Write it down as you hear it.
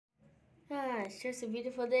It's just a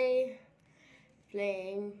beautiful day.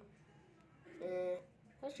 Playing.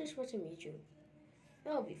 Let's just watch some YouTube.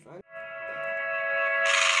 That'll be fun.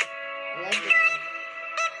 I like it.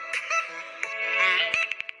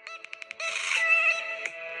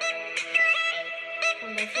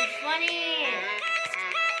 Oh, that's so funny.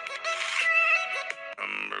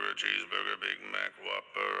 Hamburger, cheeseburger, Big Mac,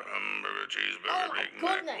 Whopper. Hamburger, cheeseburger, Big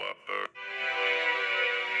Mac, Whopper.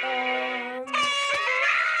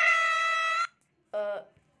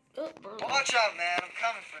 Watch out, man. I'm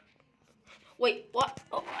coming for. Wait, what?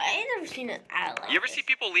 Oh, I ain't never seen an ad like You ever this. see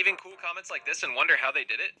people leaving cool comments like this and wonder how they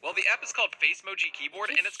did it? Well, the app is called Facemoji Keyboard,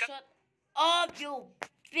 and it's got. Shut up, you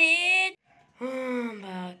bitch! I'm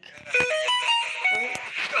back.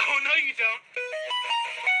 Oh, no, you don't.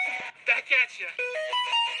 Back at you.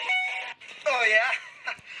 Oh, yeah?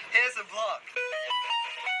 Here's a block.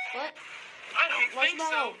 What? I don't What's think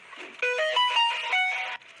wrong? so.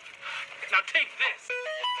 Now take this.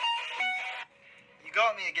 You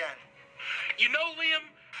got me again. You know, Liam,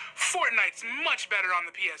 Fortnite's much better on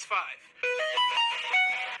the PS5. I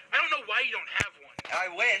don't know why you don't have one. I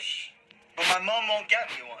wish, but my mom won't get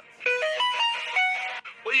me one.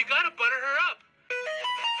 Well, you gotta butter her up.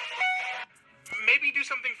 Maybe do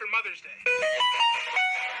something for Mother's Day.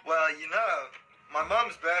 Well, you know, my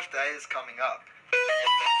mom's birthday is coming up.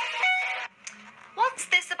 What's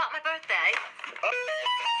this about my birthday?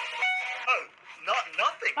 Oh,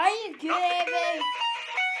 nothing. Are you kidding?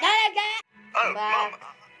 Not again! Oh, Back. Mom,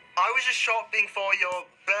 I was just shopping for your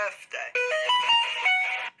birthday.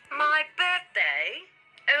 My birthday?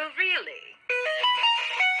 Oh, really?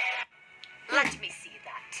 Let me see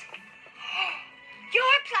that.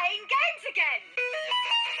 You're playing games again!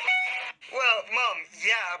 Well, Mom,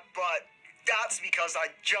 yeah, but that's because I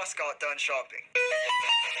just got done shopping.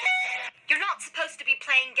 You're not supposed to be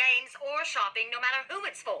playing games or shopping no matter who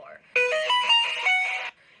it's for.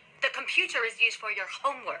 The computer is used for your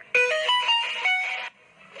homework.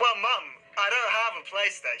 Well, Mum, I don't have a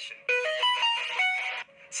PlayStation.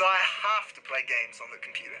 So I have to play games on the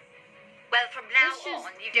computer. Well, from now Let's just-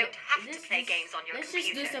 on, you don't have to let's play just- games on your let's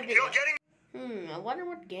computer. just do something. You're getting... I wonder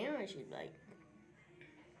what game I should like.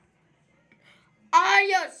 Are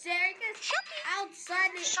you serious?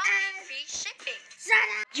 Outside the ad. free shipping. Shut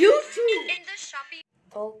up! YouTube! In the Shopee.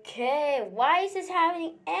 Okay, why is this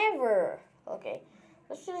happening ever? Okay,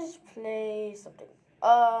 let's just play something.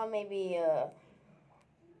 Maybe,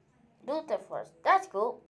 do the first. That's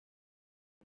cool.